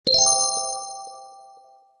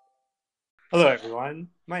Hello, everyone.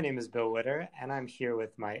 My name is Bill Witter, and I'm here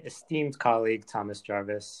with my esteemed colleague, Thomas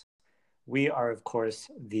Jarvis. We are, of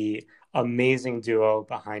course, the amazing duo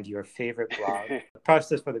behind your favorite blog,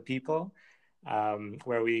 Process for the People,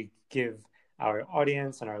 where we give our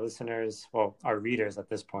audience and our listeners, well, our readers at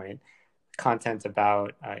this point, content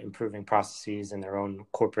about improving processes in their own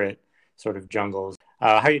corporate sort of jungles.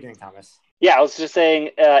 How are you doing, Thomas? Yeah, I was just saying,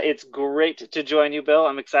 it's great to join you, Bill.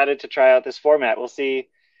 I'm excited to try out this format. We'll see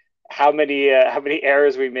how many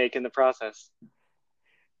errors we make in the process.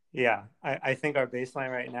 Yeah, I think our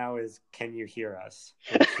baseline right now is, can you hear us?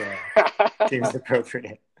 Which seems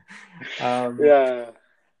appropriate. Um, Yeah.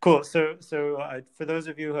 cool. So for those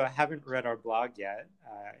of you who haven't read our blog yet,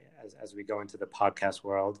 as we go into the podcast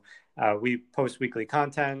world, we post weekly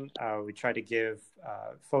content. We try to give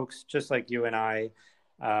folks just like you and I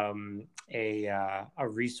a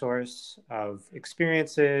resource of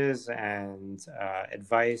experiences and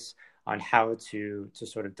advice on how to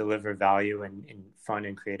sort of deliver value in fun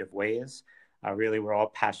and creative ways. Really, we're all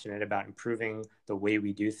passionate about improving the way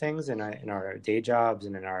we do things in our day jobs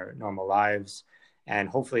and in our normal lives. And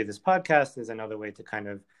hopefully, this podcast is another way to kind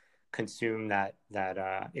of consume that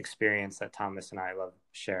experience that Thomas and I love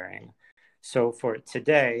sharing. So for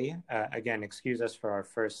today, again, excuse us for our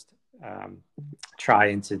first try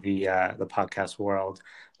into the podcast world,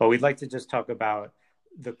 but we'd like to just talk about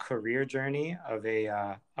the career journey of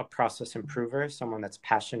a process improver, someone that's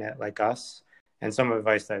passionate like us, and some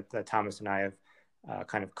advice that Thomas and I have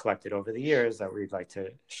kind of collected over the years that we'd like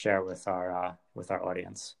to share with our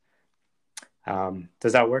audience.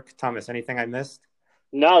 Does that work, Thomas? Anything I missed?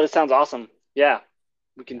 No, this sounds awesome. Yeah,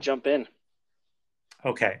 we can Yeah. jump in.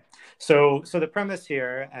 Okay. So the premise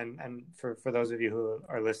here, and for those of you who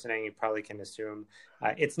are listening, you probably can assume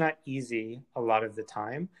it's not easy a lot of the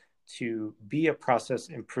time to be a process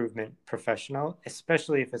improvement professional,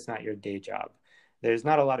 especially if it's not your day job. There's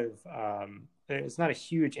not a lot of it's not a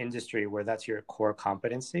huge industry where that's your core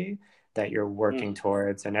competency that you're working Mm.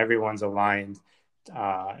 towards, and everyone's aligned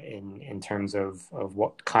in terms of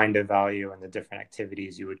what kind of value and the different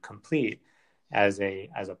activities you would complete as a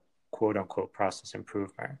quote unquote process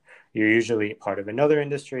improver. You're usually part of another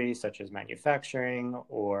industry, such as manufacturing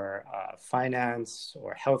or finance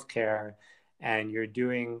or healthcare, and you're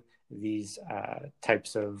doing these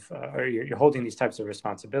or you're holding these types of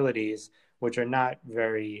responsibilities, which are not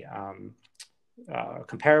very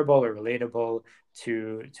comparable or relatable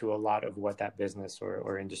to a lot of what that business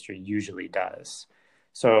or industry usually does.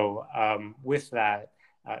 So with that,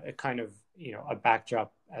 it kind of a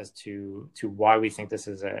backdrop as to why we think this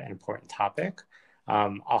is an important topic.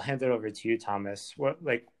 I'll hand it over to you, Thomas. What,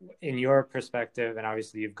 like, in your perspective, and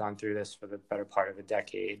obviously you've gone through this for the better part of a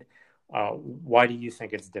decade. Why do you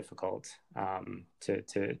think it's difficult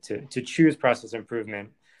to choose process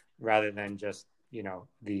improvement rather than just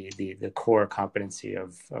the core competency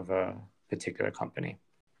of a particular company?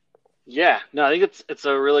 Yeah, no, I think it's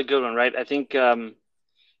a really good one, right? I think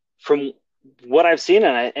from what I've seen,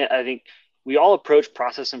 and I think we all approach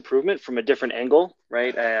process improvement from a different angle,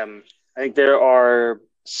 right? I think there are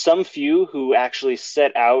some few who actually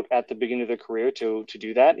set out at the beginning of their career to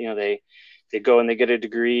do that. They go and they get a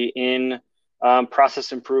degree in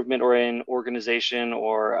process improvement or in organization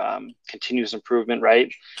or continuous improvement,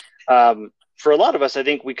 right? For a lot of us, I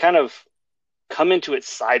think we kind of come into it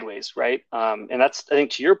sideways, right? And that's, I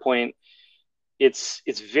think, to your point, it's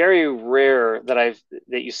very rare that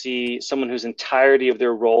you see someone whose entirety of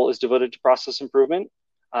their role is devoted to process improvement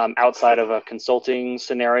outside of a consulting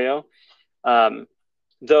scenario. Um,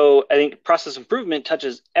 though I think process improvement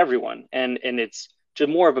touches everyone, and it's just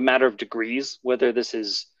more of a matter of degrees, whether this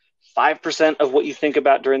is 5% of what you think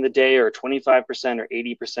about during the day, or 25% or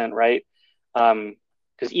 80%, right?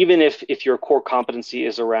 Because even if your core competency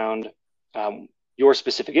is around your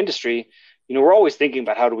specific industry, we're always thinking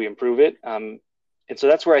about how do we improve it. And so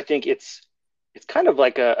that's where I think it's kind of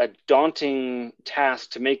like a daunting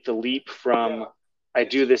task to make the leap from I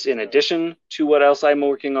do this in addition to what else I'm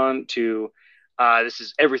working on to this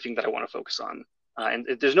is everything that I want to focus on. And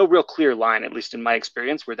there's no real clear line, at least in my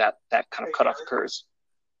experience, where that kind of cutoff occurs.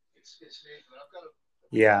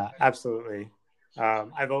 Yeah, absolutely.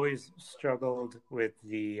 I've always struggled with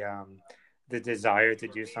the desire to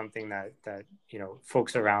do something that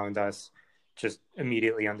folks around us just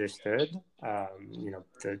immediately understood.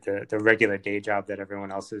 The regular day job that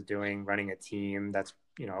everyone else is doing, running a team, that's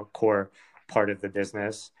a core part of the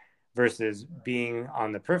business, versus being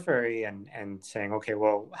on the periphery and saying, okay,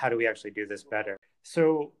 well, how do we actually do this better?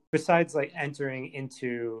 So besides like entering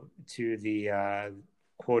to the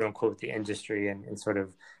quote unquote the industry and sort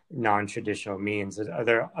of non-traditional means, are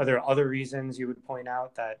there other reasons you would point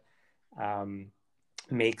out um,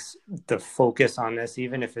 makes the focus on this,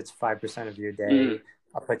 even if it's 5% of your Mm. day,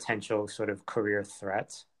 a potential sort of career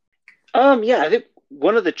threat? Yeah, I think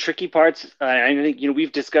one of the tricky parts, I think,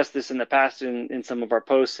 we've discussed this in the past in some of our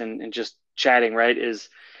posts and just chatting, right, is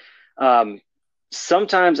um,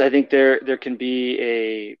 sometimes I think there can be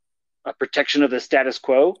a protection of the status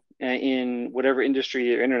quo in whatever industry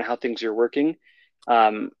you're in and how things are working.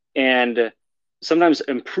 And sometimes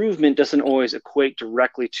improvement doesn't always equate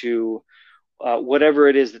directly to whatever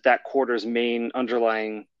it is that that quarter's main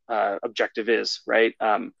underlying objective is, right?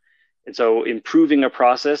 And so improving a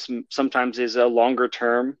process sometimes is a longer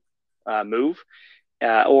term move,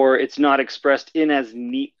 or it's not expressed in as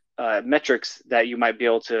neat metrics that you might be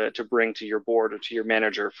able to bring to your board or to your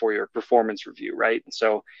manager for your performance review, right? And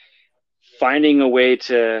so finding a way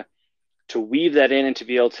to weave that in and to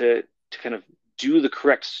be able to kind of do the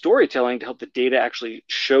correct storytelling to help the data actually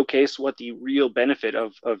showcase what the real benefit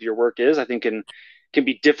of your work is, I think can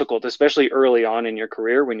be difficult, especially early on in your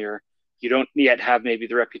career when you don't yet have maybe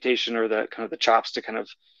the reputation or the kind of the chops to kind of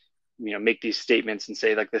make these statements and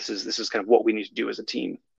say like this is kind of what we need to do as a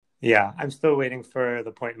team. Yeah, I'm still waiting for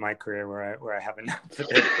the point in my career where I have enough of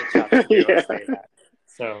the chops to be able to Yeah. say that.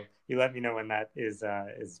 So you let me know when that is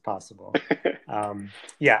possible.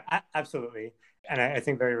 Yeah, absolutely, and I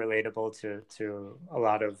think very relatable to a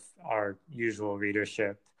lot of our usual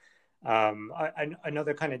readership.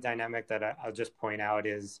 Another kind of dynamic that I'll just point out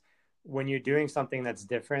is when you're doing something that's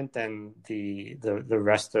different than the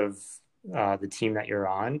rest of the team that you're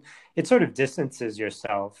on, it sort of distances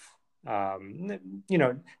yourself. Not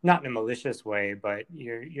in a malicious way, but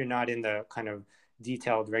you're not in the kind of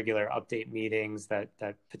detailed regular update meetings that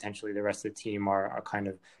potentially the rest of the team are kind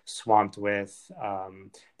of swamped with.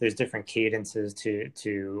 There's different cadences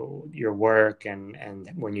to your work and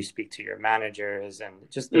when you speak to your managers and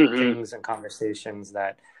just the Hmm. things and conversations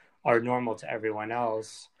that are normal to everyone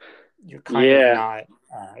else. You're kind of Yeah.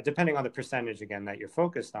 not, depending on the percentage again that you're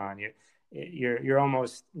focused on. You're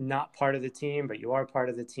almost not part of the team, but you are part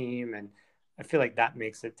of the team, and I feel like that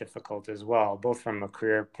makes it difficult as well, both from a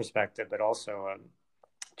career perspective, but also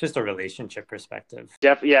just a relationship perspective.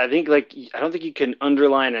 Yeah, I think like I don't think you can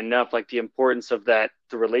underline enough like the importance of that,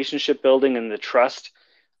 the relationship building and the trust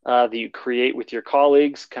that you create with your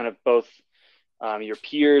colleagues, kind of both your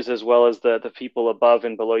peers as well as the people above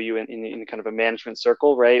and below you in kind of a management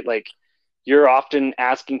circle, right? Like you're often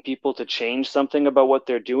asking people to change something about what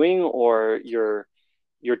they're doing, or you're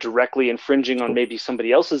directly infringing on maybe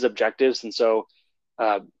somebody else's objectives, and so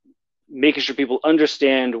uh, making sure people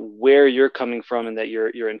understand where you're coming from and that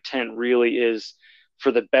your intent really is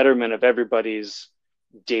for the betterment of everybody's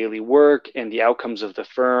daily work and the outcomes of the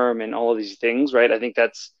firm and all of these things, right? I think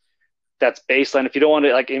that's baseline. If you don't want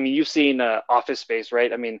to, like, I mean, you've seen Office Space,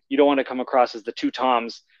 right? I mean, you don't want to come across as the two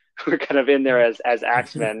Toms who are kind of in there as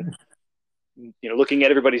axemen, looking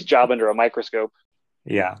at everybody's job under a microscope.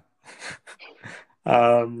 Yeah.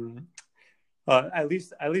 um, well, at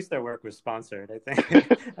least their work was sponsored. I think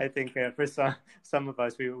I think for some of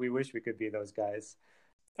us, we wish we could be those guys.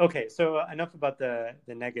 Okay, so enough about the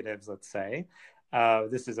negatives. Let's say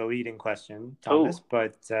this is a leading question, Thomas, Oh,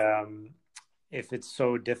 but if it's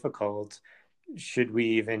so difficult, should we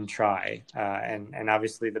even try? And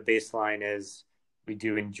obviously the baseline is we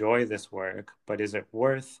do enjoy this work, but is it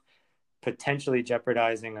worth potentially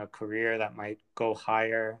jeopardizing a career that might go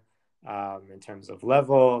higher in terms of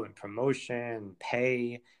level and promotion,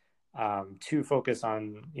 pay, to focus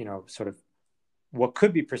on, sort of what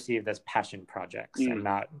could be perceived as passion projects and mm,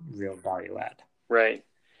 not real value add? right.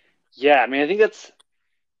 Yeah, I mean, I think that's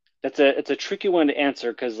it's a tricky one to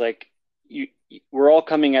answer because like you we're all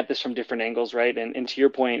coming at this from different angles, right? And to your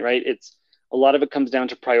point, right, it's a lot of it comes down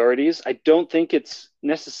to priorities. I don't think it's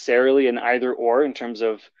necessarily an either or in terms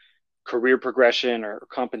of career progression or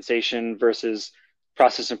compensation versus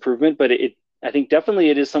process improvement, but it I think definitely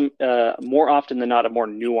it is some more often than not a more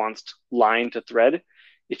nuanced line to thread.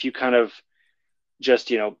 If you kind of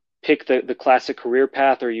just pick the classic career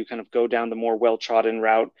path, or you kind of go down the more well trodden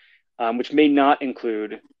route, which may not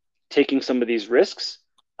include taking some of these risks.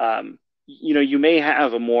 You may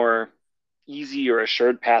have a more easy or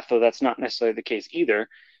assured path, though that's not necessarily the case either.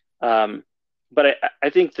 Um, but I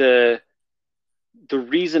think the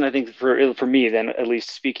reason I think for me, then at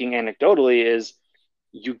least speaking anecdotally, is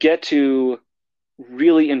you get to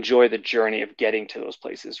really enjoy the journey of getting to those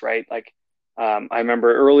places, right? Like I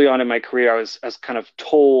remember early on in my career, I was kind of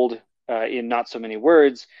told in not so many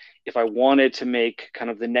words, if I wanted to make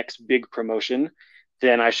kind of the next big promotion,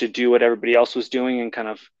 then I should do what everybody else was doing and kind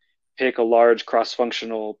of pick a large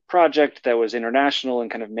cross-functional project that was international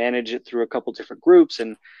and kind of manage it through a couple different groups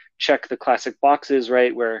and check the classic boxes,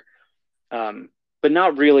 right? Where but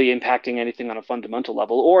not really impacting anything on a fundamental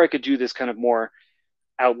level. Or I could do this kind of more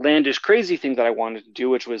outlandish, crazy thing that I wanted to do,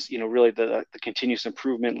 which was, really the continuous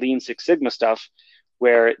improvement, Lean Six Sigma stuff,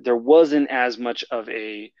 where there wasn't as much of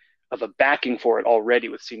a backing for it already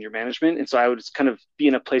with senior management. And so I would just kind of be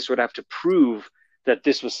in a place where I'd have to prove that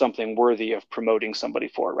this was something worthy of promoting somebody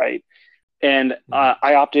for, right? And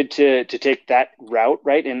I opted to take that route,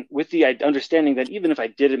 right? And with the understanding that even if I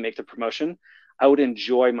didn't make the promotion, I would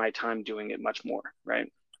enjoy my time doing it much more,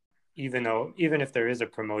 right? Even if there is a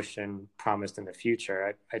promotion promised in the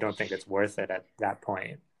future, I don't think it's worth it at that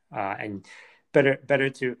point. And better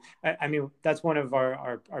to, I mean, that's one of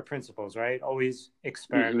our principles, right? Always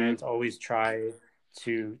experiment, Mm-hmm. always try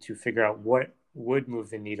to figure out what would move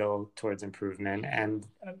the needle towards improvement. And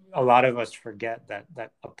a lot of us forget that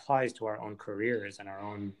that applies to our own careers and our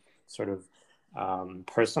own sort of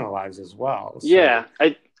personal lives as well. Yeah,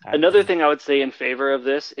 So another thing I would say in favor of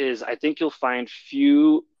this is I think you'll find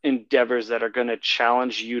few endeavors that are going to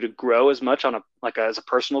challenge you to grow as much on as a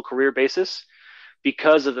personal career basis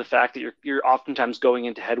because of the fact that you're oftentimes going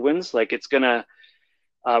into headwinds. Like it's going to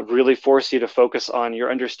really force you to focus on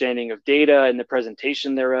your understanding of data and the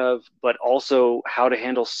presentation thereof, but also how to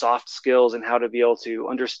handle soft skills and how to be able to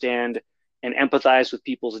understand and empathize with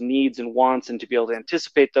people's needs and wants and to be able to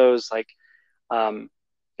anticipate those. Um,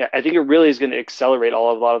 yeah, I think it really is going to accelerate a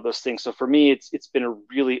lot of those things. So for me, it's been a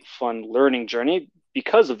really fun learning journey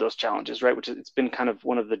because of those challenges, right? It's been kind of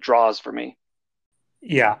one of the draws for me.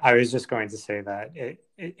 yeah, I was just going to say that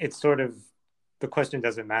it's sort of, the question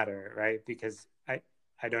doesn't matter, right? Because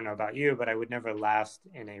I don't know about you, but I would never last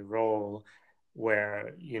in a role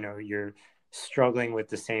where, you're struggling with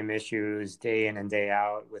the same issues day in and day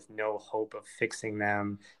out with no hope of fixing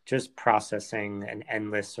them, just processing an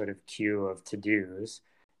endless sort of queue of to-dos.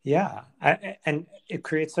 Yeah, and it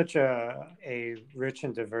creates such a rich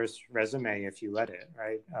and diverse resume if you let it,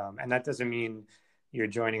 right? And that doesn't mean you're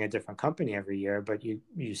joining a different company every year, but you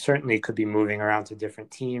certainly could be moving around to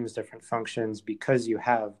different teams, different functions, because you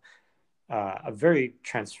have a very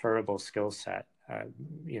transferable skill set.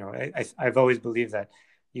 I've always believed that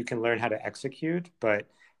you can learn how to execute, but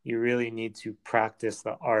you really need to practice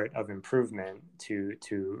the art of improvement to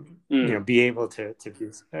Mm, be able to be,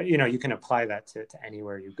 you can apply that to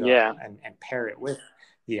anywhere you yeah. go and pair it with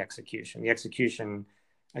the execution,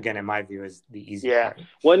 again, in my view, is the easy Yeah. part.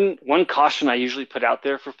 One caution I usually put out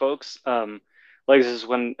there for folks, like this is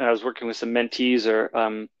when I was working with some mentees or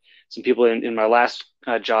some people in my last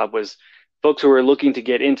job was folks who were looking to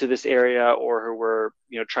get into this area or who were,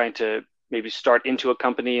 trying to maybe start into a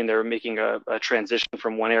company and they were making a transition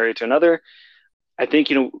from one area to another. I think,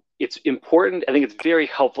 it's important. I think it's very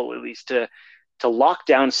helpful at least to lock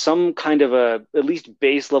down some kind of a at least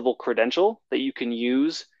base level credential that you can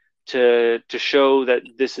use to show that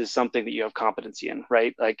this is something that you have competency in,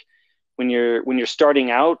 right? Like when you're starting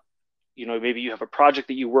out, maybe you have a project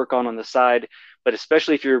that you work on the side, but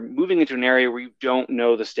especially if you're moving into an area where you don't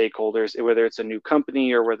know the stakeholders, whether it's a new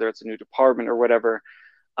company or whether it's a new department or whatever,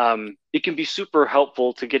 it can be super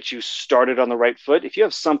helpful to get you started on the right foot. If you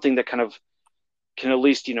have something that kind of can at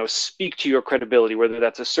least speak to your credibility, whether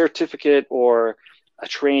that's a certificate or a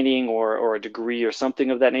training or a degree or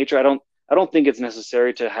something of that nature. I don't think it's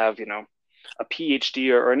necessary to have a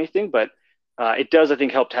PhD or anything, but it does, I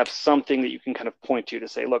think, help to have something that you can kind of point to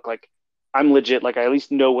say, look, like I'm legit, like I at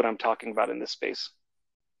least know what I'm talking about in this space.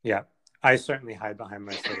 Yeah, I certainly hide behind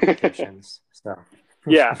my certifications. So,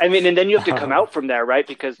 Yeah, I mean, and then you have to come um, out from there, right?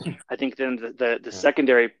 Because I think then the yeah,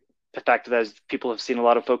 secondary effect of that is people have seen a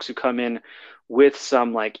lot of folks who come in with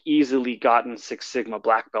some like easily gotten Six Sigma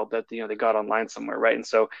black belt that they got online somewhere, right? And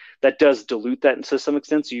so that does dilute that to some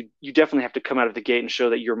extent. So you definitely have to come out of the gate and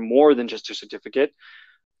show that you're more than just a certificate,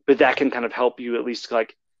 but that yeah. can kind of help you at least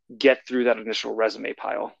like get through that initial resume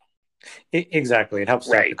pile. Exactly. It helps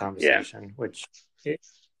start the Right. Yeah. conversation, which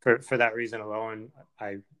for that reason alone,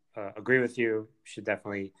 I agree with you. Should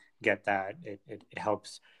definitely get that. It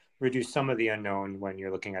helps reduce some of the unknown when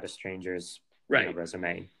you're looking at a stranger's Right.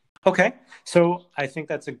 resume. Okay, so I think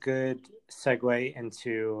that's a good segue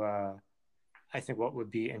into I think what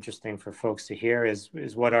would be interesting for folks to hear is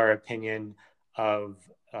what our opinion of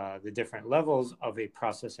the different levels of a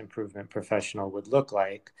process improvement professional would look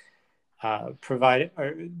like, provide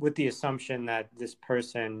or with the assumption that this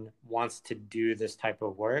person wants to do this type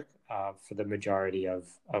of work for the majority of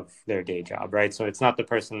their day job, right? So it's not the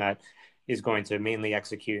person that is going to mainly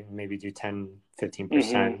execute and maybe do 10,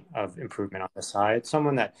 Mm-hmm. 15% of improvement on the side.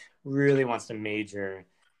 Someone that really wants to major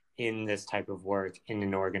in this type of work in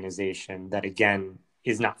an organization that, again,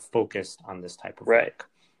 is not focused on this type of Right. work.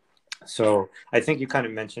 So I think you kind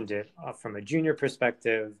of mentioned it from a junior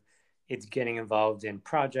perspective. it's getting involved in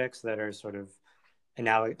projects that are sort of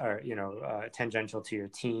tangential to your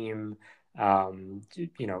team.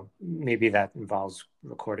 Maybe that involves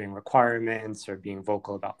recording requirements or being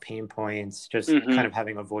vocal about pain points, just kind of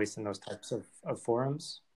having a voice in those types of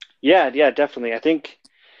forums. Yeah, definitely. I think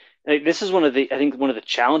this is one of the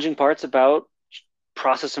challenging parts about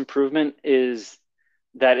process improvement is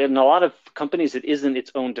that in a lot of companies, it isn't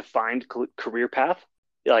its own defined career path.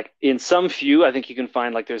 Like in some few, I think you can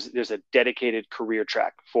find like there's a dedicated career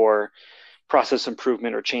track for process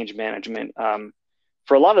improvement or change management.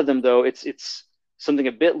 For a lot of them, though, it's something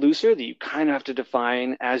a bit looser that you kind of have to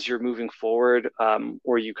define as you're moving forward,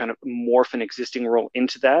 or you kind of morph an existing role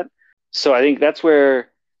into that. So I think that's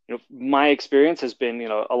where my experience has been.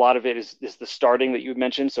 A lot of it is the starting that you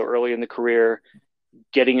mentioned so early in the career,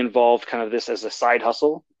 getting involved kind of this as a side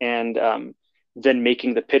hustle, and then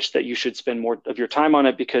making the pitch that you should spend more of your time on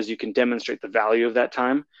it because you can demonstrate the value of that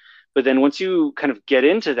time. But then once you kind of get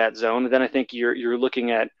into that zone, then I think you're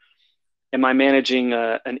looking at, am I managing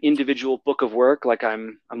an individual book of work, like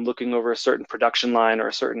I'm looking over a certain production line or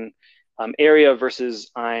a certain area, versus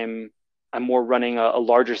I'm more running a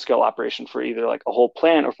larger scale operation for either like a whole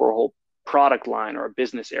plant or for a whole product line or a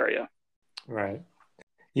business area. Right.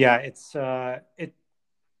 Yeah, it's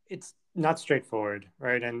not straightforward,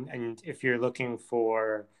 right? And if you're looking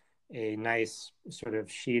for a nice sort of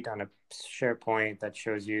sheet on a SharePoint that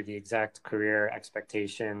shows you the exact career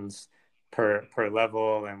expectations per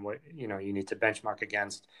level and what you need to benchmark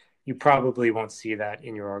against, you probably won't see that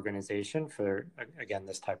in your organization for, again,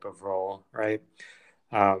 this type of role, right?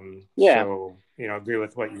 So agree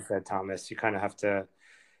with what you said, Thomas. You kind of have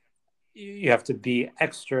to be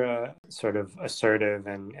extra sort of assertive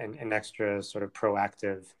and extra sort of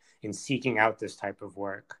proactive in seeking out this type of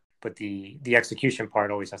work, but the execution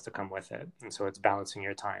part always has to come with it, and so it's balancing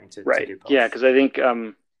your time to do both. Yeah, because I think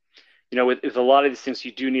with a lot of these things,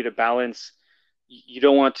 you do need a balance. You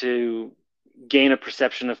don't want to gain a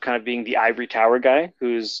perception of kind of being the ivory tower guy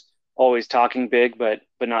who's always talking big but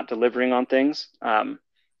not delivering on things. And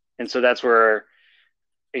so that's where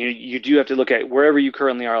you do have to look at wherever you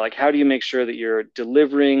currently are. Like, how do you make sure that you're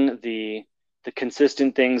delivering the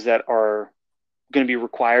consistent things that are going to be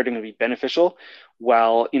required and going to be beneficial,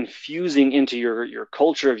 while infusing into your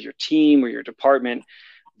culture of your team or your department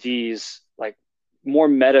these like more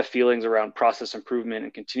meta feelings around process improvement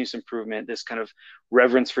and continuous improvement, this kind of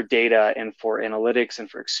reverence for data and for analytics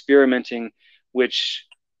and for experimenting, which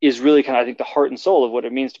is really kind of, I think, the heart and soul of what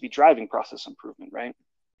it means to be driving process improvement, right?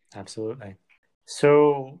 Absolutely.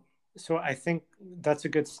 So I think that's a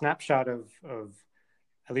good snapshot of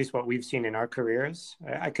at least what we've seen in our careers.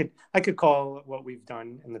 I could call what we've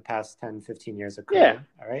done in the past 10, 15 years a career.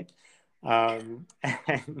 Yeah. All right.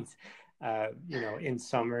 And in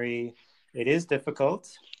summary, it is difficult,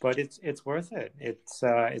 but it's worth it. It's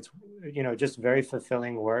just very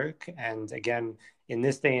fulfilling work. And again, in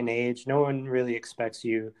this day and age, no one really expects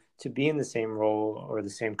you to be in the same role or the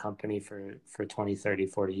same company for 20, 30,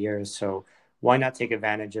 40 years. So why not take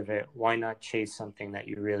advantage of it? Why not chase something that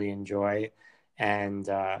you really enjoy and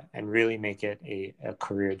really make it a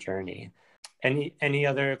career journey? Any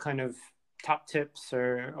other kind of top tips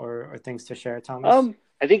or things to share, Thomas?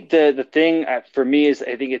 I think the thing for me is,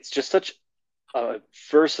 I think it's just such a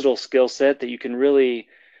versatile skill set that you can really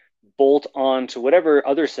bolt on to whatever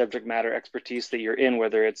other subject matter expertise that you're in,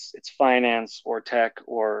 whether it's finance or tech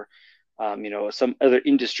or some other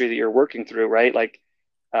industry that you're working through, right? Like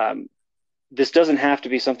this doesn't have to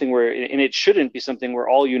be something where, and it shouldn't be something where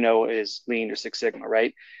all is Lean or Six Sigma,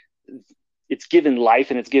 right? It's given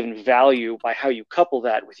life and it's given value by how you couple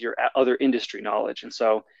that with your other industry knowledge. And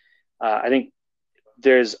so I think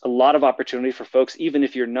there's a lot of opportunity for folks, even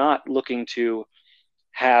if you're not looking to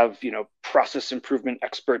have, process improvement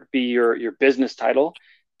expert be your business title,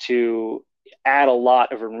 to add a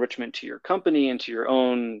lot of enrichment to your company and to your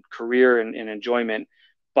own career and enjoyment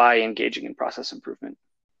by engaging in process improvement.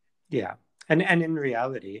 Yeah. And in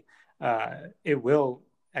reality, it will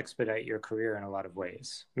expedite your career in a lot of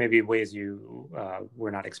ways, maybe ways you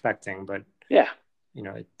were not expecting, but yeah,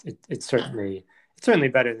 it's certainly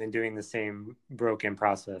better than doing the same broken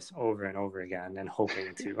process over and over again and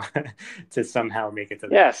hoping to somehow make it to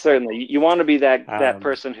the next certainly level. You want to be that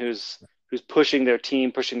person who's pushing their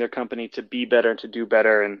team, pushing their company to be better and to do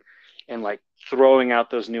better, and like throwing out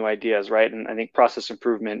those new ideas, right? And I think process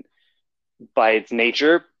improvement by its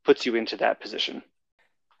nature puts you into that position.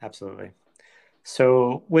 Absolutely.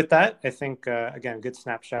 So with that, I think again, good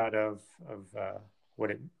snapshot of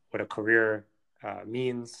what a career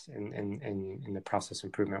means in the process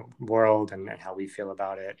improvement world and how we feel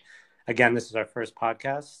about it. Again, this is our first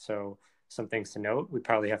podcast, so some things to note. We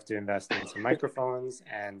probably have to invest in some microphones.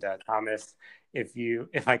 And Thomas,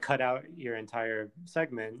 if I cut out your entire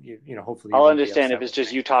segment, hopefully you I'll won't be understand if upset it's with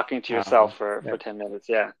just me. you talking to yourself for Yeah. 10 minutes.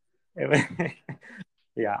 Yeah.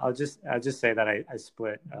 Yeah, I'll just say that I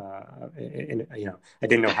split. I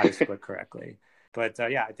didn't know how to split correctly, but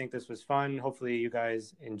yeah, I think this was fun. Hopefully, you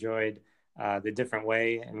guys enjoyed the different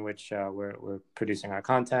way in which we're producing our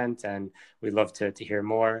content, and we'd love to hear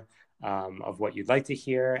more of what you'd like to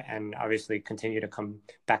hear, and obviously continue to come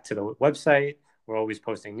back to the website. We're always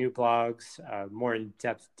posting new blogs, more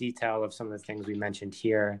in-depth detail of some of the things we mentioned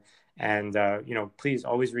here. And, please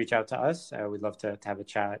always reach out to us. We'd love to have a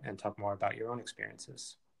chat and talk more about your own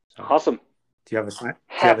experiences. So, Awesome. do you have a sign? Do you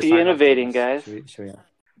have a Happy sign off, innovating, Thomas? guys. Should we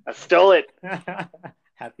I stole it.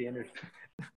 Happy innovating.